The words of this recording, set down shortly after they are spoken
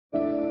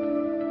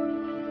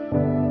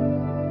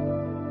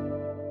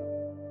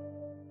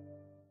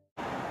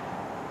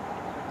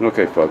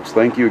Okay folks,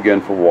 thank you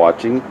again for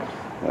watching.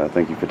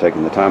 Thank you for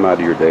taking the time out of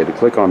your day to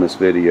click on this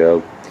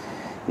video.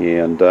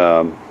 And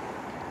I'm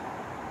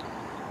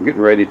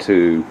getting ready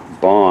to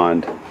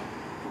bond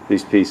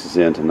these pieces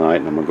in tonight,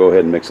 and I'm going to go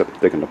ahead and mix up the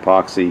thickened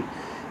epoxy.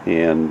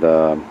 And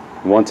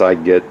once I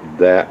get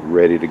that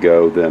ready to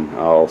go, then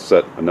I'll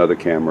set another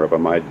camera up. I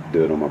might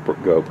do it on my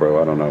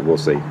GoPro, I don't know, we'll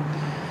see.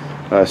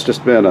 It's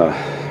just been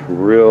a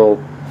real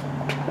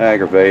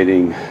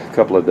aggravating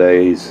couple of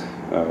days.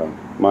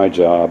 My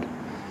job,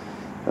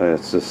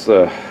 it's just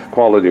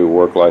quality of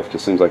work life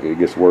just seems like it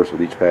gets worse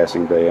with each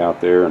passing day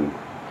out there, and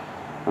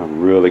I've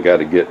really got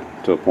to get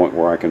to a point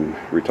where I can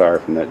retire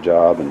from that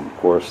job. And of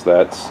course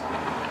that's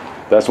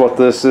what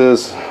this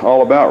is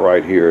all about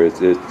right here.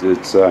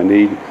 It's I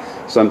need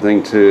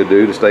something to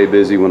do to stay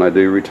busy when I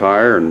do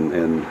retire,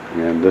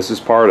 and this is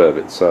part of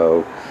it.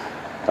 So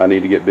I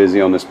need to get busy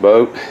on this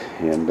boat,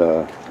 and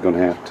going to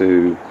have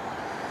to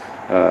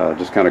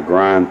just kind of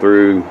grind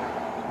through,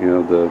 you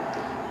know,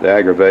 the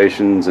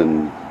aggravations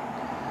and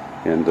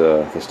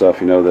the stuff,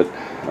 you know, that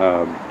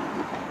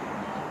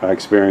I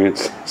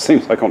experience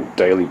seems like on a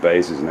daily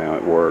basis now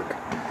at work.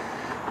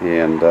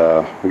 And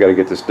we got to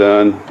get this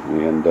done,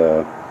 and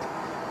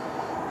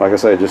like I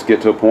say, just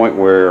get to a point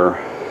where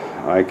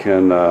I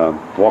can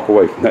walk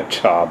away from that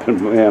job.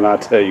 And man, I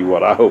tell you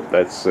what, I hope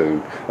that's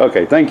soon.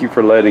 Okay, thank you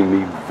for letting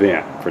me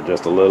vent for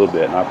just a little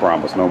bit, and I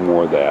promise no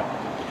more of that.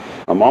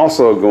 I'm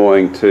also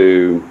going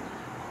to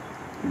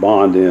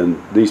bond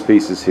in these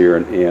pieces here,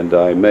 and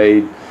I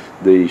made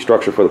the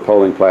structure for the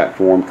polling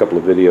platform a couple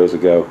of videos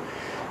ago,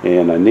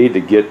 and I need to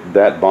get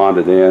that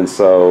bonded in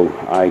so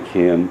I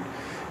can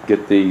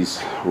get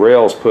these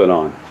rails put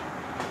on.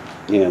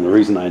 And the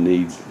reason I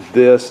need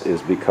this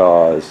is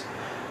because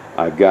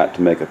I've got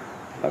to make a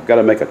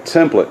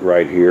template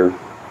right here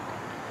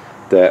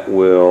that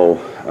will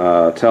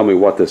tell me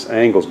what this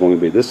angle is going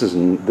to be.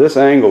 This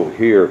angle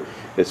here,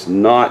 it's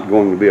not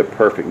going to be a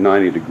perfect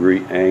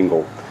 90-degree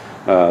angle.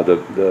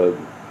 The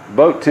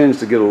boat tends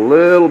to get a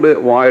little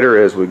bit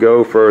wider as we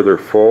go further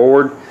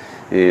forward,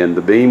 and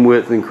the beam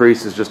width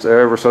increases just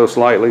ever so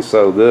slightly,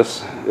 so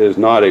this is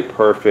not a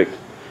perfect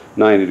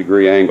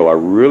 90-degree angle. I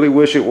really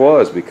wish it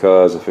was,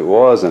 because if it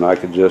was, then I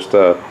could just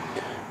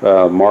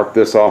mark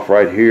this off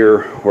right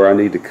here where I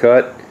need to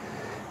cut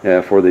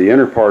for the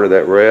inner part of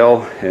that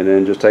rail, and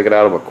then just take it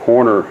out of a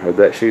corner of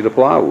that sheet of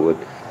plywood.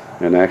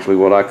 And actually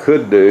what I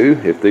could do,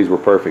 if these were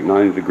perfect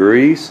 90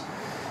 degrees,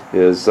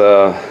 is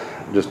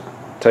just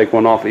take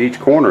one off each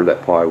corner of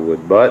that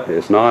plywood. But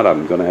it's not.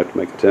 I'm going to have to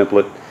make a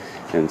template,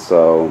 and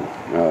so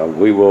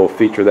we will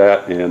feature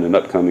that in an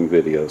upcoming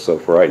video. So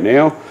for right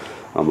now,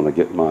 I'm going to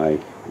get my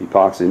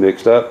epoxy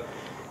mixed up,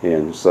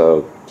 and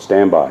so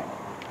stand by.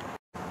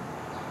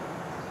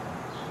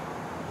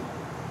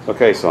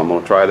 Okay, so I'm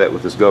going to try that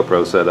with this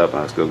GoPro setup.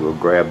 I'm just going to go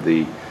grab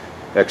the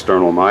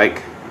external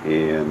mic,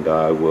 and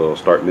I will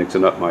start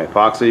mixing up my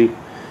epoxy,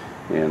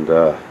 and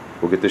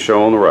we'll get this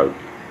show on the road.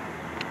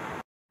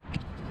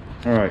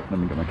 Alright, let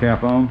me get my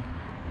cap on.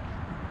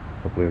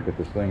 Hopefully I'll get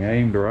this thing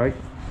aimed right.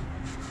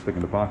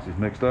 Thickened epoxy's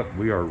mixed up.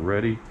 We are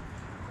ready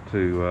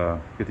to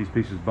get these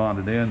pieces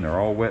bonded in. They're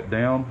all wet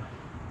down.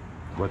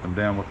 Wet them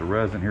down with the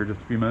resin here just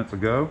a few minutes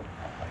ago.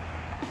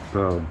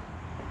 So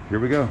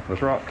here we go.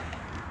 Let's rock.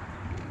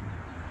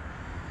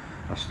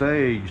 I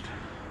staged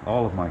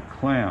all of my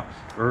clamps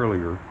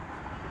earlier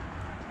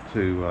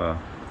to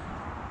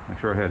make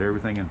sure I had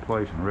everything in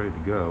place and ready to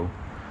go.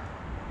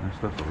 This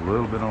stuff's a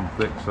little bit on the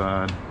thick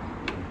side.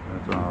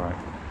 That's all right.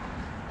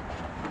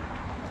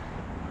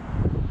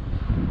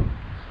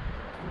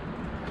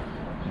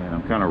 And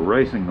I'm kind of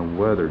racing the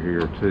weather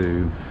here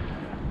too.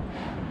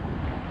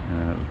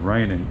 It was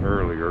raining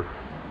earlier,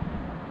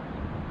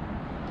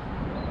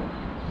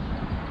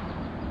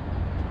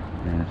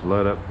 and it's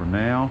let up for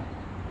now.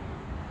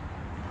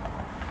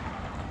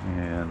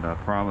 And I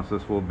promise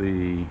this will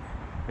be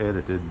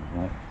edited.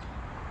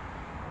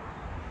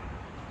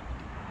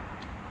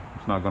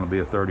 It's not going to be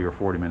a 30 or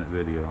 40 minute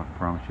video, I can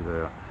promise you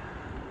that.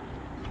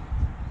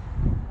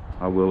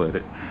 I will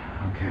edit.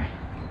 Okay.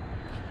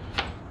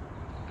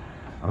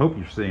 I hope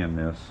you're seeing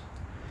this.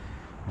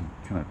 I'm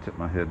kind of tip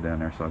my head down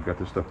there, so I've got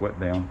this stuff wet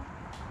down,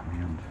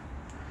 and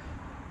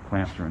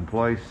clamps are in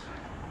place.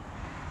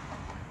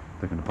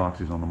 Thickened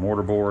epoxy's on the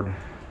mortar board.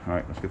 All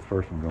right, let's get the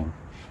first one going.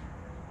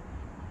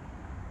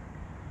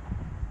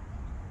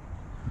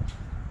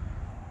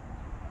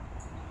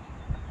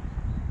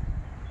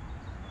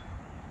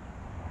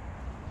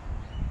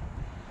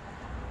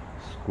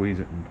 Squeeze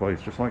it in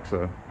place just like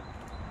so.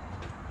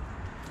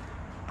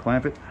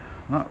 Clamp it.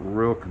 Not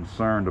real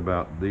concerned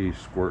about these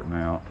squirting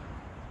out.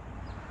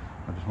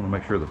 I just want to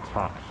make sure the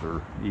tops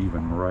are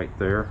even right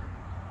there.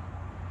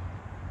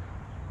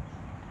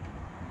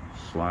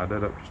 Slide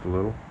that up just a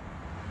little.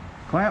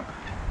 Clamp.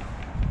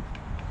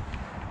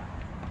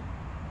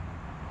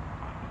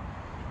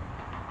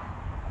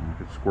 And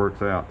if it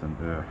squirts out, then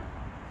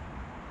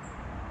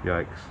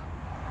yikes.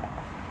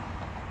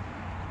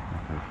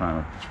 Okay, find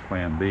a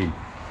plan B.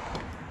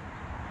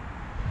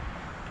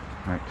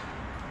 Right.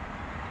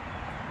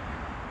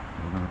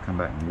 We're going to come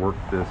back and work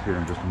this here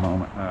in just a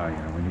moment. Oh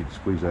yeah, we need to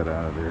squeeze that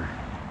out of there.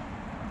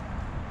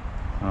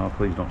 Oh,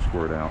 please don't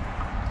squirt out.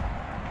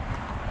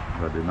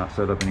 I did not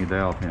set up any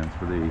dowel pins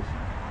for these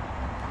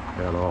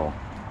at all.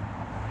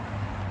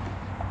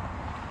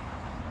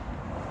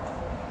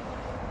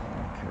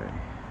 Okay.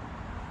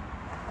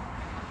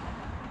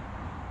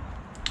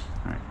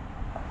 Alright.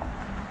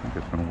 I think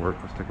it's going to work.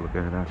 Let's take a look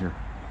at it out here.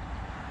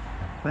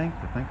 I think.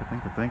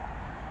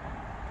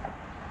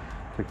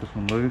 Take this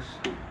one loose.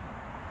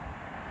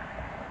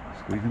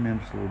 Squeeze them in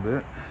just a little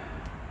bit.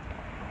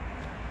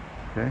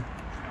 Okay.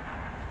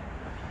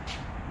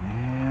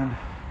 And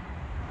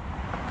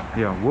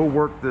yeah, we'll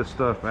work this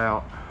stuff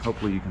out.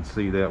 Hopefully you can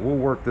see that. We'll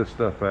work this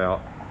stuff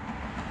out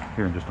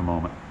here in just a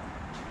moment.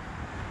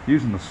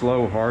 Using the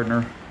slow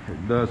hardener,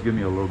 it does give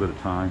me a little bit of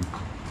time.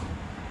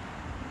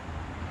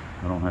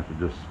 I don't have to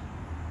just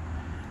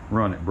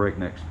run at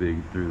breakneck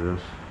speed through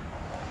this.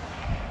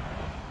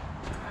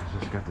 I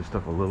just got this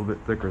stuff a little bit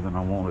thicker than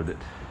I wanted it.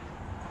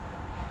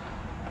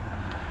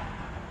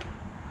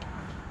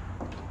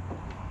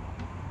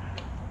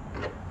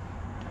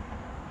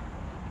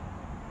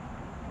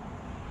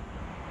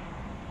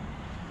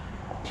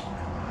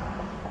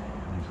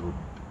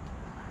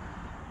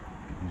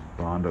 These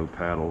Bondo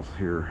paddles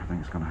here, I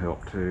think it's going to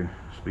help too.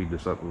 Speed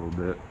this up a little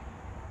bit.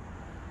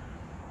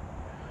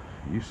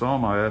 You saw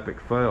my epic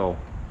fail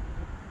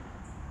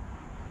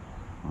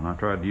when I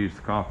tried to use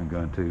the coffin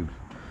gun tubes.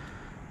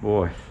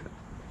 Boy,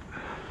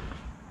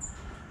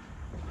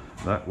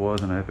 that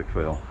was an epic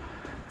fail.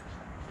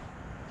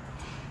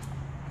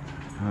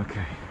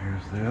 Okay,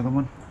 here's the other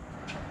one.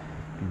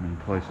 Get them in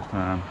place this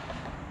time.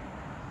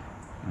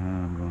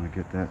 I'm going to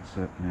get that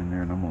set in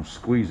there, and I'm going to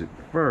squeeze it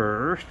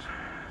first.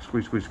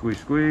 Squeeze, squeeze, squeeze,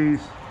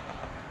 squeeze.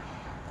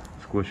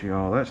 Squishy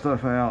all that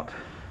stuff out.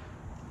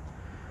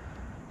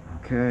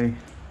 Okay.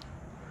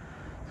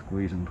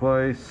 Squeeze in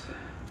place.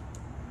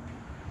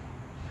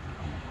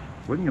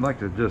 Wouldn't you like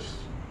to just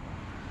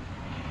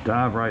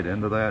dive right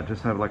into that?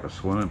 Just have like a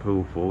swimming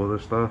pool full of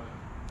this stuff?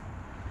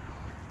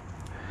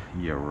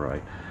 Yeah,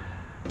 right.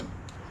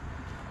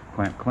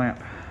 Clamp,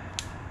 clamp.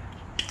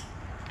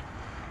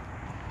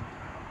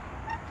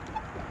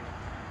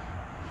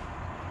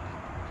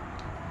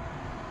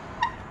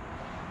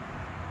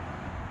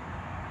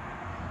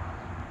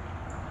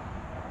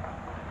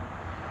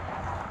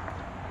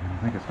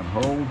 I think it's gonna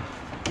hold.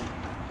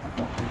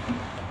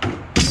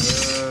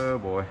 Oh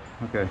boy.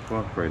 Okay,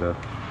 well, I'm afraid of.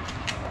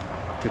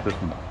 Get this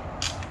one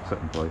set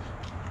in place.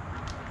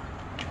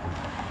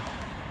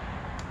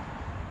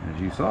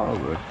 As you saw,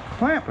 the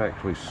clamp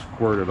actually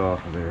squirted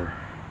off of there.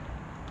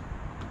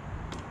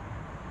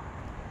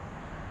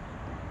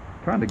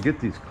 Trying to get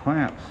these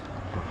clamps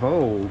to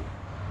hold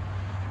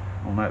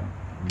on that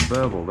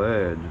beveled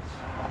edge,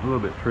 it's a little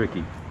bit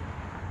tricky.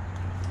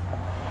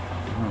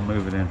 I'm gonna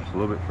move it in just a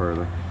little bit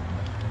further.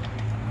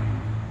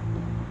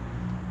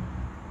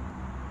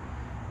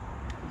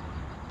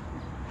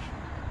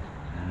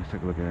 Let's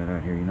take a look at it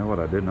out here. You know what?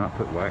 I did not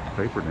put wax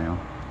paper down.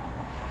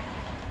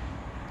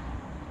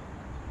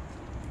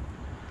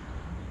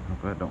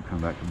 Hope that don't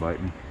come back to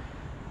bite me.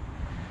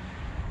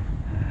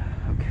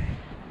 Okay.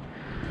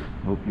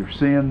 Hope you're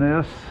seeing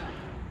this.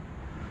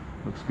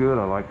 Looks good.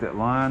 I like that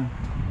line.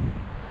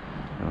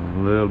 Got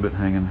a little bit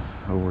hanging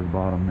over the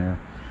bottom there.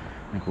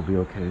 I think we'll be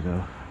okay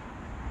though.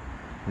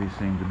 These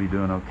seem to be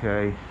doing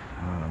okay.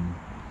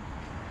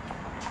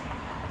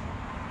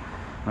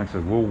 Like I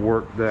said, we'll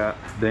work that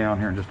down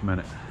here in just a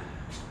minute.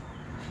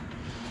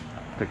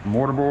 Take the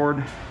mortar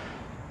board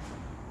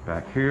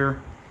back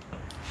here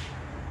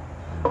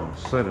and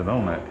set it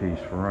on that piece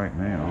for right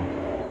now.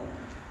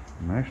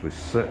 I'm actually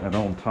setting it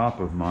on top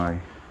of my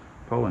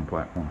polling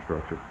platform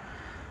structure.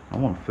 I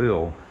want to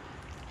fill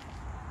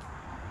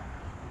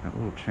that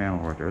little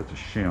channel right there. That's a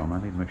shim.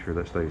 I need to make sure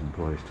that stays in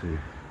place too.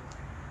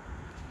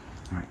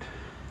 All right.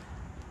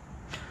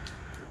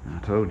 I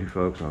told you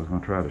folks I was going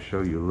to try to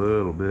show you a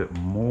little bit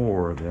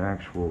more of the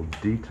actual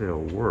detail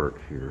work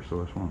here, so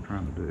that's what I'm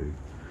trying to do.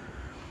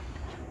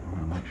 I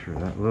want to make sure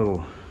that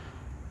little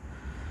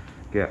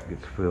gap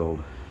gets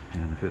filled,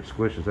 and if it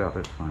squishes out,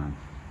 that's fine.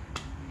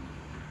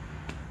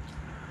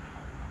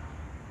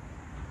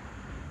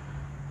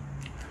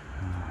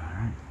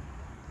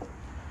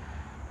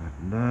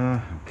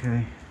 Alright.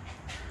 Okay.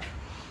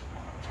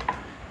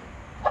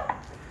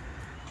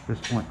 At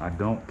this point, I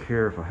don't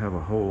care if I have a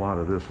whole lot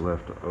of this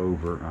left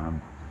over.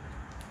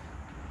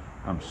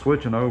 I'm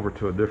switching over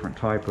to a different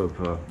type of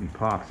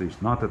epoxies.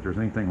 Not that there's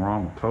anything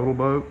wrong with Total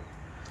Boat.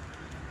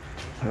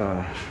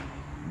 The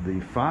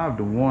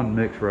 5-to-1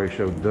 mix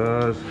ratio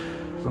does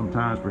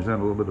sometimes present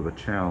a little bit of a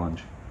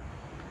challenge.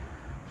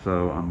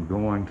 So I'm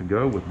going to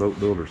go with Boat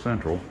Builder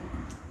Central.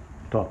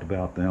 Talked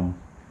about them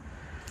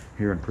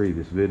here in a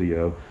previous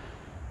video.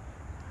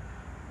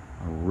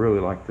 I really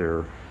like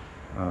their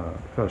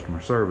customer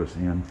service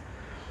in.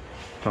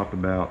 Talked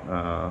about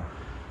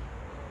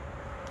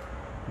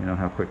you know,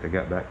 how quick they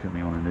got back to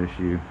me on an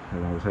issue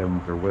that I was having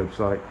with their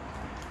website.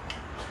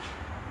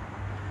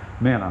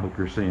 Man, I hope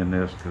you're seeing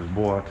this, because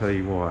boy, I tell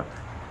you what,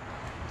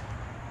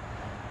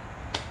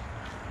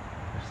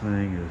 this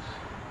thing is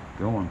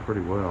going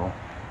pretty well.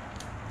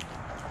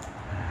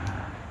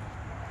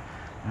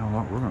 Now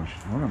what, we're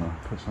gonna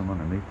put some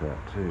underneath that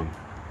too.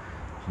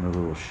 It's another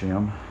little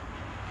shim.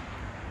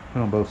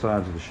 Put on both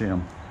sides of the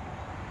shim.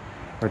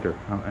 Right there.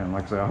 And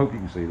like I say, I hope you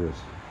can see this.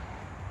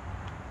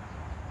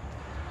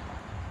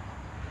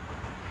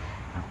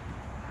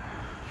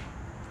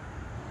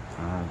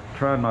 I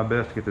tried my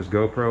best to get this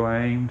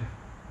GoPro aimed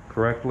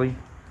correctly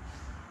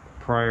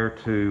prior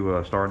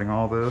to starting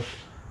all this.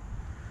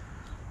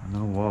 I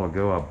know a while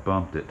ago I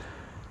bumped it.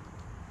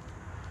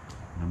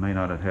 I may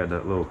not have had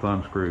that little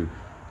thumb screw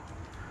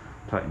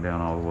tightened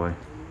down all the way.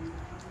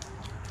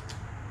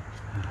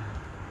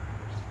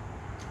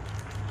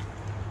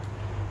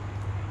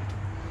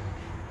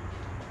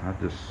 I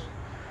just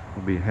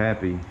will be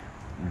happy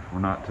if we're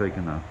not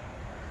taking a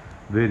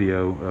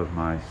video of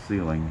my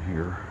ceiling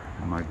here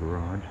in my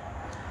garage.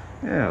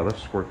 Yeah,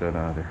 let's squirt that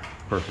out of there.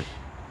 Perfect.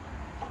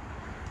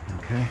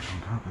 Okay,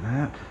 on top of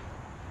that.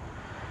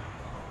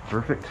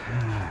 Perfect.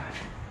 Yeah,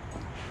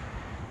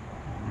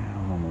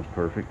 almost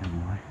perfect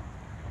anyway.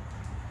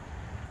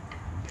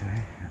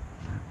 Okay, that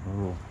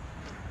little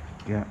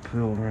gap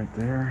filled right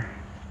there.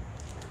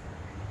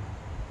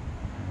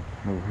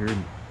 Over here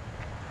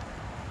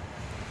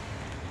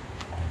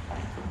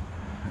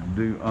and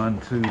do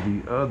unto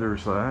the other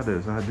side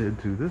as I did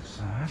to this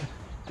side.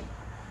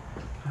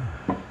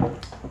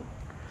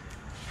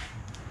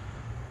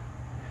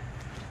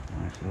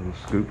 Nice little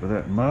scoop of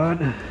that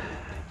mud.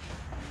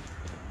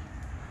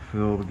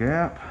 Fill the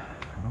gap.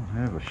 I don't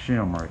have a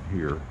shim right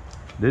here.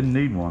 Didn't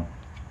need one.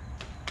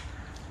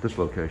 This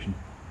location.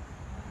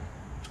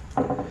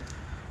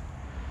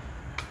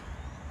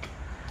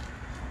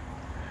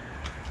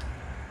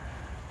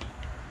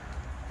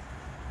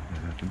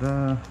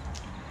 Da,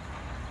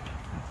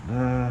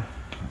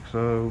 like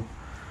so.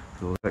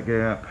 Fill that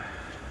gap.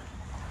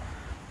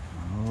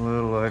 A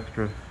little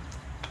extra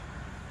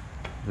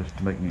just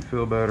to make me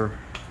feel better.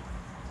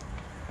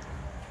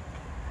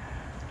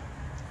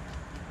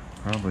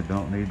 Probably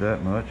don't need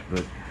that much,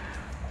 but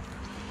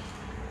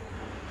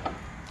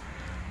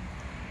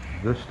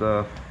this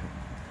stuff,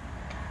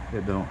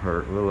 it don't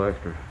hurt. A little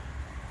extra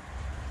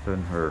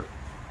doesn't hurt.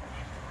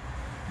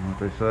 You know what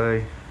they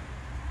say?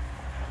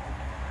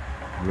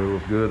 A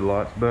little's good, a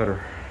lot's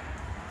better.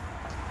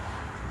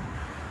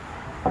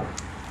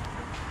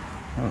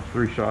 Oh,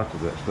 3 shots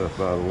of that stuff,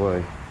 by the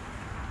way.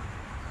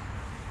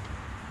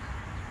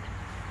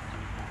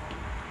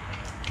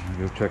 I'll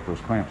go check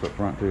those clamps up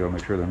front too. I'll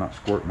make sure they're not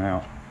squirting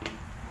out.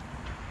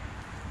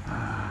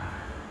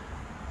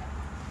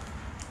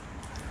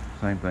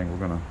 Same thing, we're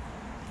gonna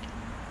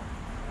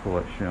pull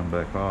that shim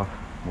back off,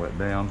 wet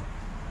down.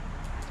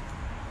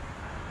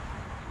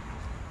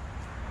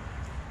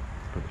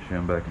 Put the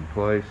shim back in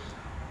place.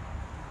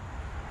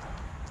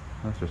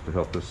 That's just to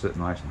help this sit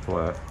nice and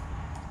flat.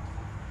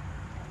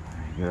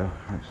 There you go.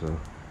 Alright, so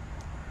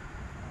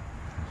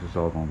this is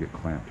all going to get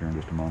clamped here in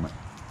just a moment.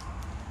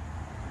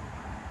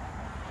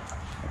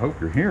 I hope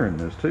you're hearing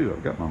this too.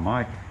 I've got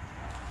my mic.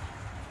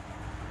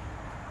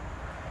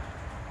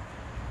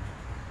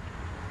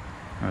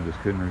 I just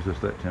couldn't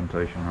resist that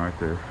temptation right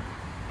there.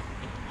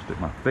 Stick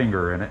my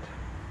finger in it.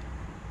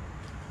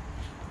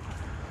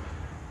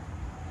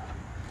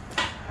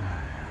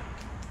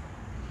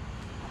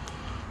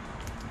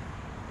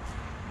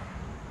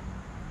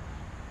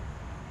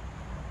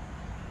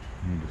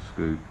 Need to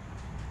scoop.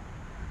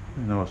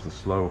 You know it's the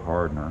slow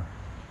hardener.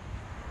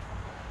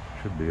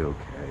 Should be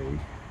okay.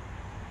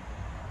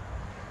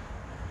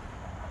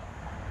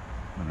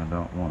 But I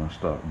don't want to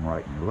stop them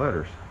writing your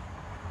letters.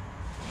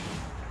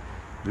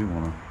 Do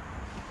want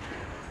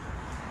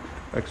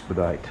to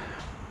expedite.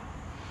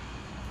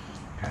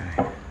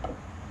 Okay.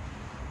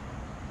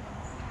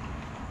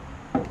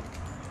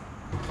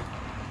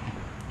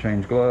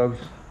 Change gloves.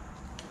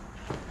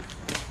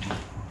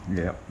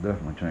 Yep,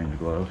 definitely change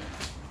gloves.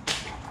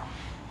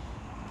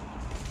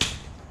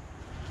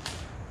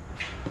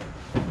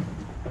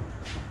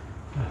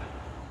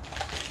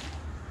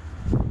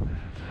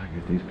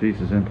 Get these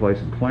pieces in place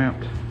and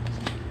clamped,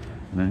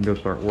 and then go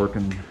start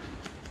working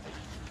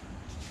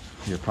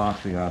the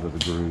epoxy out of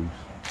the grooves.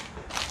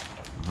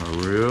 I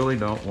really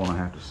don't want to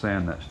have to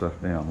sand that stuff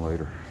down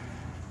later.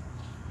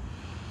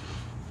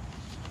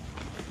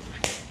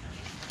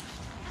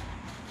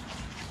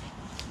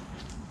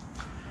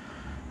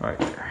 Right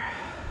there.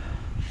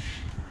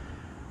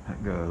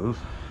 That goes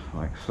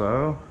like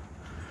so.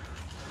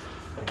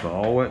 It's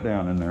all wet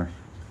down in there.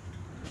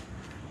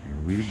 Here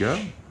we go.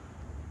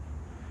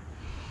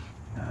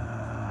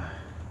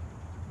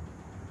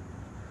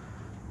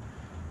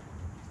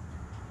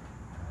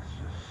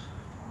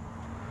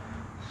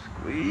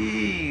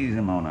 Squeeze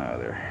him on out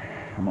of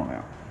there. Come on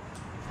out.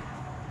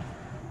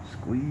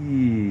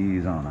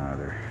 Squeeze on out of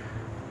there.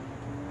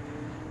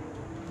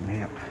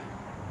 Yep.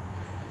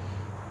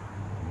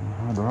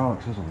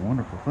 Hydraulics is a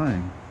wonderful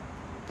thing.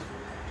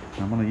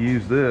 I'm going to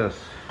use this,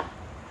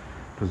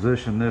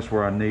 position this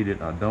where I need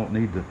it. I don't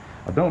need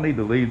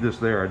to leave this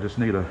there. I just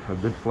need a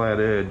good flat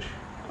edge.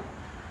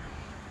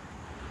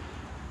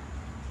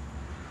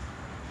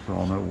 so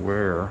I'll know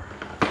where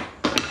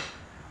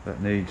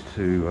that needs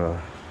to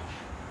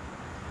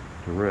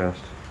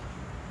rest.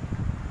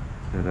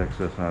 Get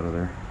excess out of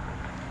there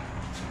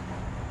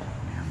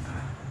and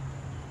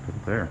put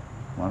it there.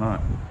 Why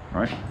not,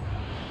 right?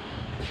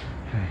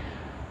 Okay.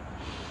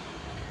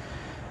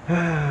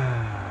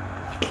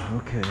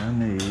 Okay, I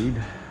need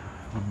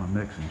one of my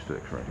mixing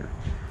sticks right here.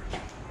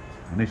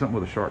 I need something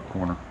with a sharp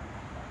corner.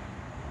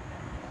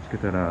 Let's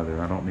get that out of there.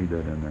 I don't need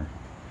that in there.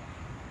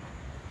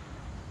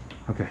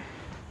 Okay.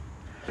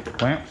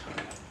 Clamps.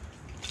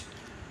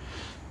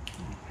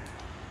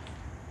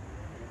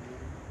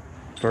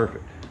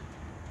 Perfect.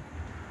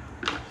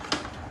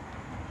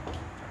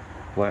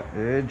 Flat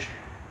edge.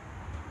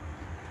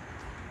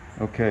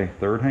 Okay,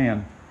 third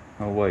hand.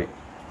 Oh wait,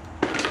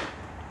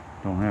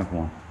 don't have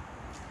one.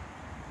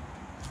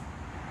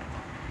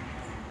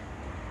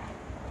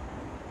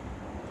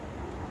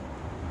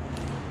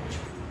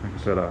 Like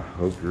I said, I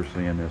hope you're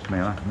seeing this,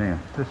 man.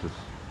 This is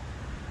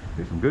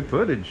some good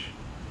footage.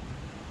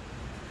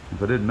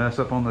 If I didn't mess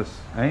up on this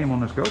aim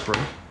on this GoPro.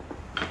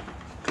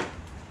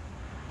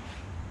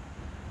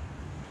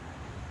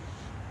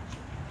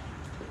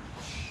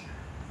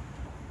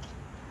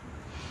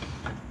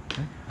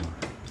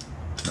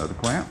 Another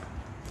clamp,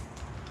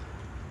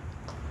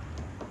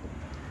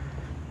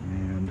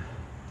 and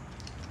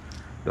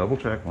double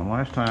check one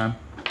last time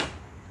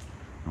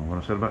on what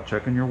I said about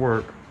checking your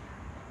work.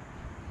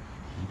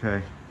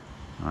 Okay,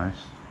 nice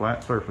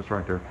flat surface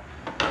right there.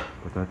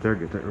 Put that there,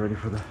 get that ready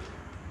for the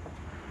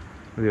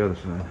other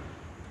side.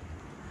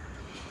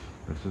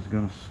 This is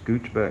going to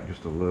scooch back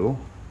just a little.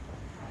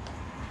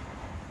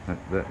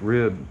 That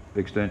rib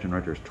extension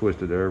right there is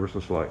twisted ever so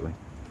slightly.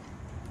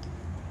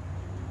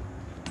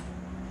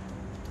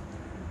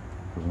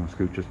 I'm going to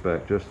scoot this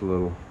back just a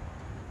little.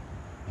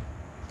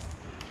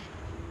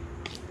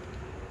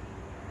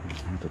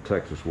 That's a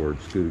Texas word,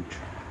 scooch.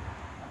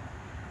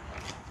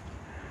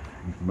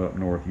 You're from up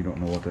north, you don't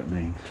know what that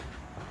means.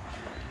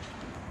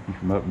 You're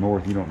from up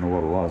north, you don't know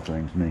what a lot of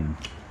things mean.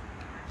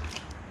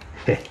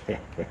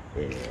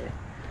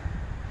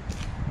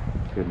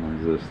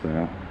 Couldn't resist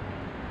that.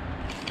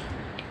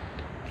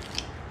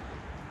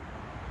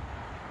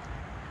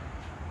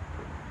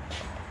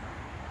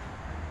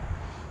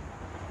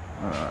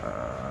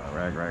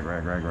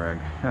 Rag. Right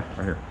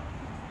here.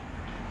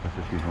 Let's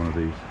just use one of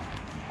these.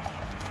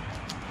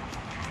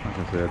 Like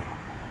I said,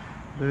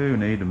 do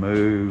need to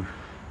move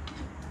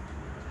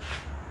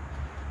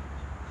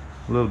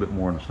a little bit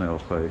more in the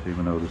snail's pace,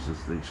 even though this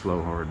is the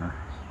slow hardener.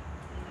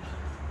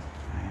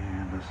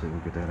 And let's see, we'll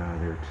get that out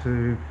of there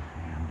too.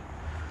 And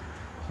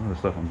some of the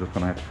stuff I'm just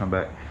going to have to come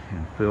back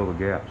and fill the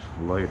gaps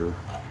later.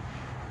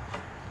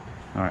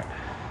 All right.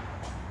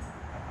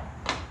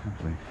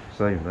 Actually,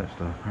 save that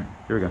stuff. All right,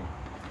 here we go.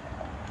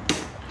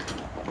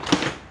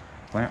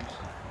 Clamps.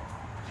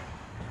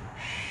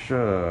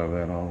 Shove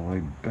that all the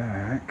way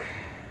back,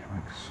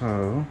 like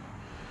so,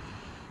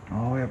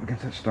 all the way up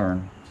against that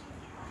stern.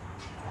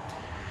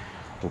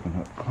 Open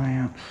up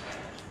clamps.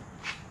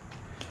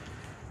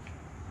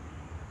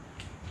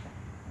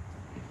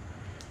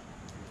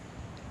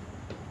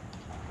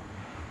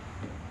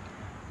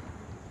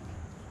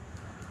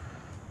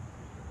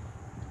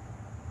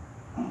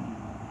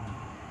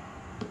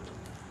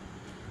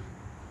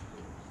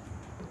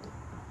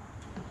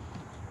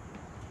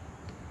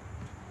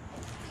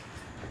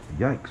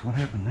 Yikes, what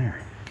happened there?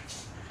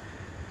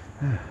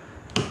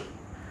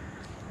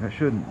 That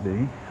shouldn't be.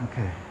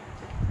 Okay.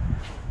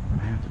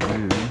 What I have to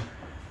do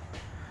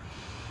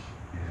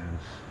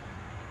is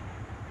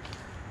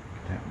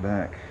get that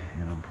back,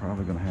 and I'm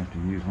probably going to have to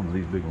use one of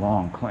these big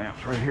long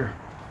clamps right here.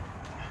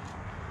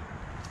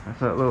 That's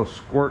that little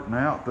squirting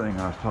out thing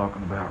I was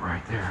talking about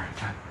right there. It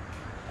got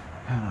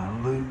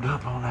kind of lubed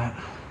up on that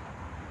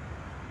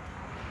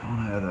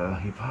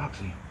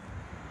epoxy.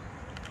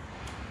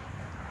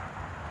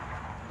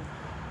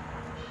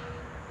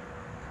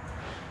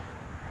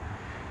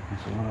 And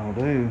so what I'll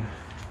do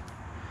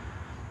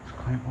is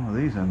clamp one of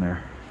these in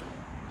there.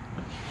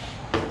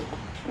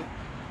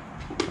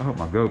 I hope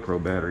my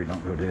GoPro battery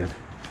don't go dead.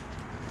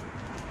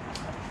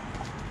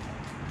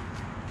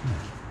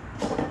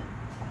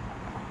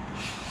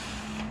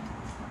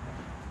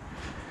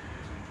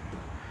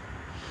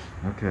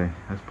 Okay,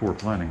 that's poor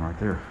planning right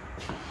there.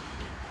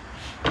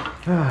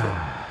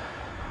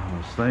 I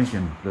was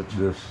thinking that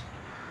this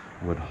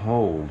would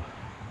hold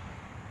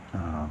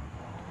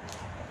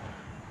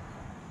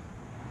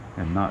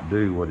and not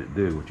do what it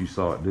did, what you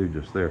saw it do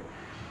just there.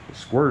 It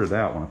squirted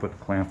out when I put the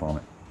clamp on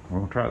it. We're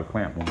going to try the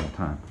clamp one more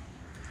time.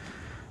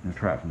 I'm going to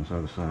try it from this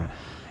other side.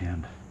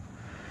 And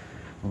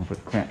I'm going to put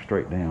the clamp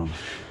straight down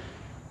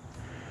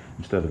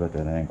instead of at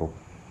that angle.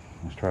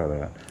 Let's try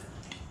that.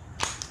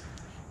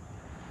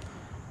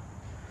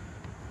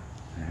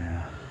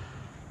 Yeah.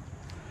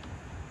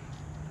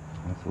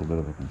 That's a little bit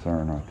of a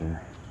concern right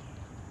there.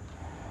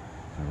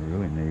 I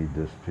really need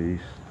this piece.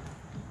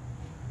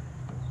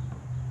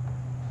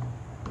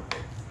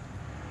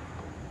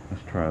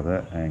 Let's try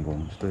that angle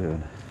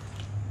instead.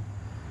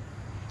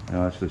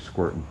 Now that's just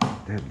squirting.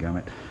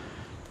 Dadgummit.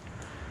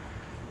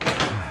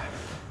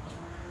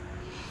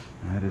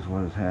 That is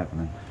what is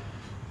happening.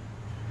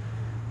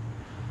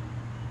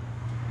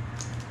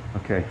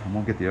 Okay, I'm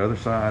gonna get the other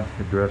side,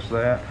 address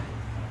that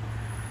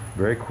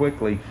very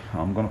quickly.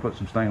 I'm gonna put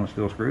some stainless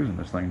steel screws in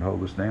this thing to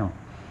hold this down.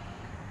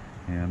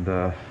 And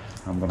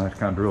I'm gonna have to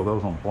kind of drill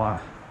those on the fly.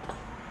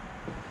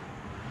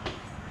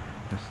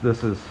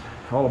 This is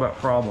all about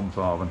problem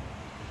solving.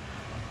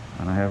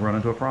 And I have run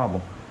into a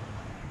problem.